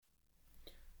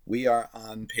We are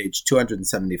on page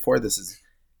 274. This is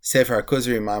Sefer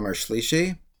HaKuzari Mamar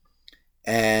Shlishi,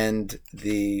 and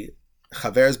the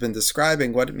Chaver has been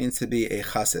describing what it means to be a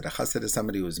chassid. A chassid is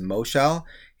somebody who is moshel,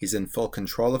 he's in full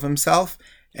control of himself,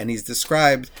 and he's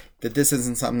described that this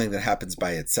isn't something that happens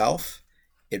by itself.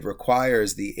 It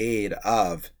requires the aid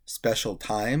of special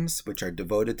times, which are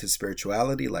devoted to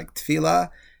spirituality, like tefillah,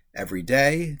 every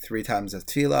day, 3 times of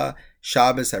tefillah,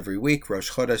 Shabbos every week,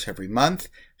 Rosh Chodesh every month,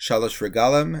 Shalosh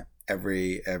Regalim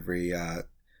every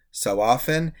so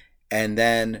often, and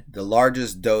then the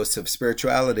largest dose of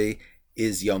spirituality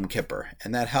is Yom Kippur,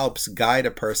 and that helps guide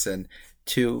a person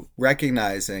to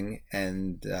recognizing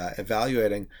and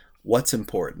evaluating what's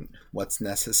important, what's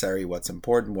necessary, what's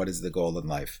important, what is the goal in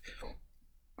life.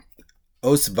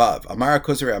 Osvav, Amar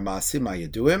HaKuzari Amasim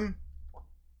HaYeduim.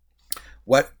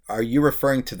 What are you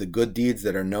referring to? The good deeds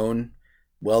that are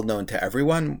well known to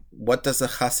everyone? What does a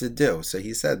chassid do? So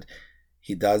he said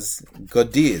he does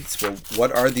good deeds. Well,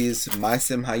 what are these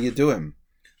ma'asim hayeduim?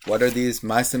 What are these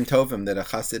ma'asim tovim that a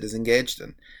chassid is engaged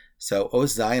in? So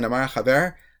Os Zayin Amar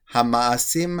Chaver,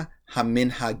 hama'asim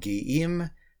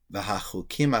haminhagiim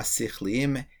v'hachukim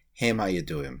asichliim hem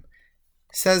hayeduim.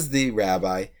 Says the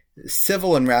rabbi,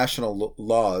 civil and rational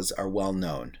laws are well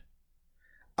known.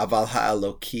 Aval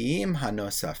ha'elokim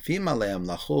hanosafim aleim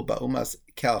lachul ba'umas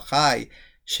kel chai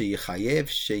sheyichayev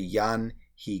sheyan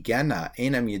higena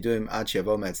einam yeduim ad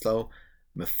shevo metzlo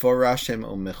meforashim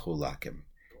umechulakim.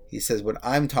 He says what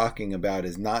I'm talking about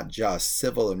is not just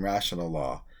civil and rational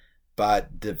law,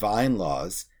 but divine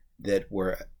laws that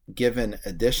were given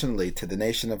additionally to the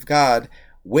nation of God,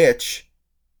 which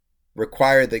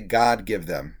require that God give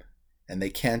them, and they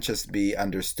can't just be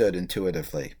understood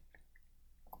intuitively.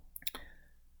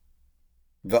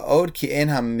 Va'od ki ein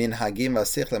haminhagim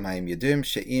v'asichlim hayim yeduim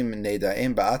she'im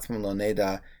nedaim ba'atzmim lo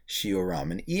neda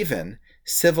shiuram. And even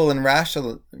civil and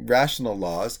rational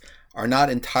laws are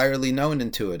not entirely known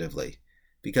intuitively,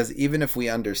 because even if we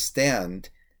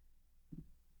understand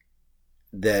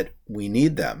that we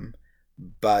need them,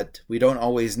 but we don't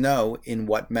always know in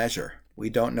what measure. We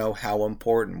don't know how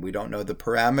important. We don't know the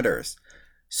parameters.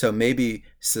 So maybe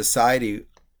society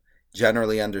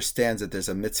generally understands that there's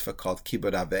a mitzvah called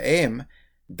Kibud Av V'Em.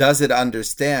 Does it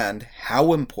understand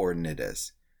how important it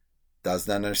is? Does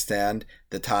it understand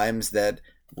the times that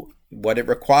what it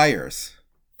requires?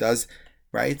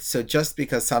 Right? So just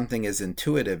because something is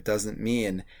intuitive doesn't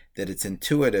mean that it's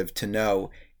intuitive to know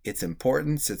its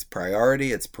importance, its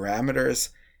priority, its parameters.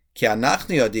 He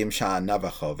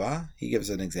gives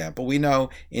an example. We know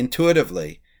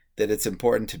intuitively that it's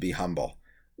important to be humble.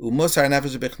 Umusar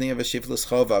nefesh b'chniya v'shiflus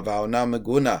chova v'haona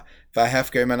meguna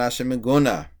v'hefker manashe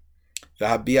meguna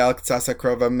v'habia ktsasa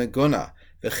krova meguna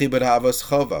v'chibud havos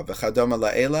chova v'chadoma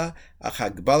la'ela ach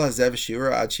hagbal hazev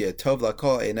shiura ad sheyatov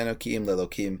lakol einenu ki'im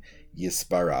lelokim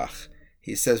yisbarach.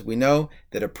 He says, we know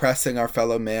that oppressing our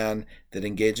fellow man, that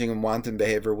engaging in wanton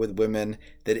behavior with women,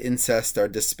 that incest are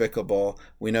despicable.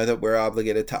 We know that we're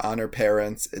obligated to honor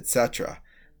parents, etc.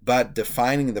 But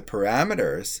defining the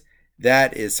parameters,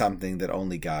 that is something that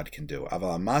only God can do.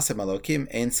 When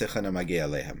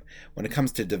it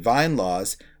comes to divine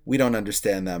laws, we don't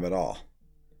understand them at all.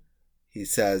 He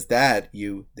says that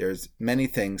there's many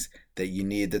things that you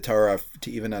need the Torah to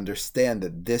even understand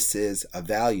that this is a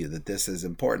value, that this is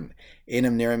important. And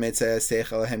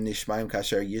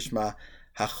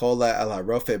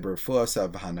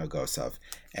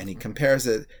he compares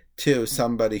it to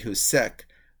somebody who's sick,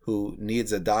 who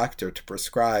needs a doctor to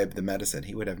prescribe the medicine.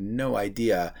 He would have no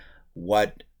idea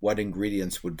what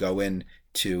ingredients would go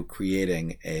into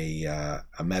creating a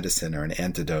medicine or an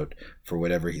antidote for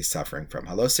whatever he's suffering from.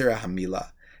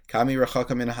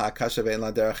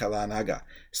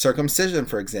 Circumcision,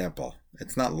 for example,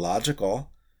 it's not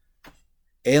logical.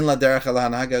 He says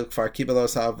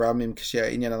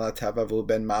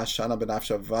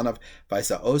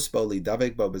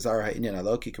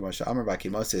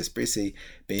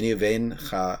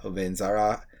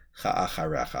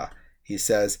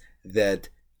that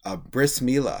a bris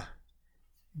milah,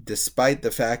 despite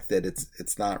the fact that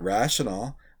it's not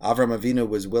rational, Avram Avinu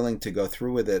was willing to go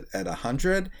through with it at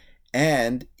 100,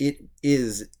 and it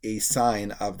is a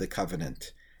sign of the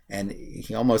covenant. And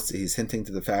he's hinting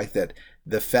to the fact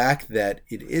that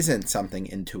it isn't something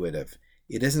intuitive,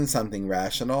 it isn't something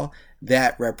rational,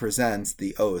 that represents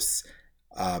the os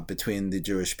between the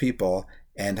Jewish people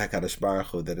and HaKadosh Baruch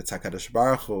Hu, that it's HaKadosh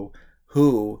Baruch Hu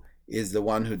who is the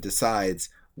one who decides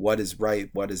what is right,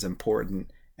 what is important,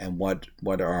 and what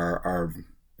are our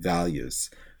values.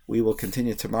 We will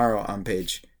continue tomorrow on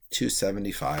page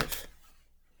 275.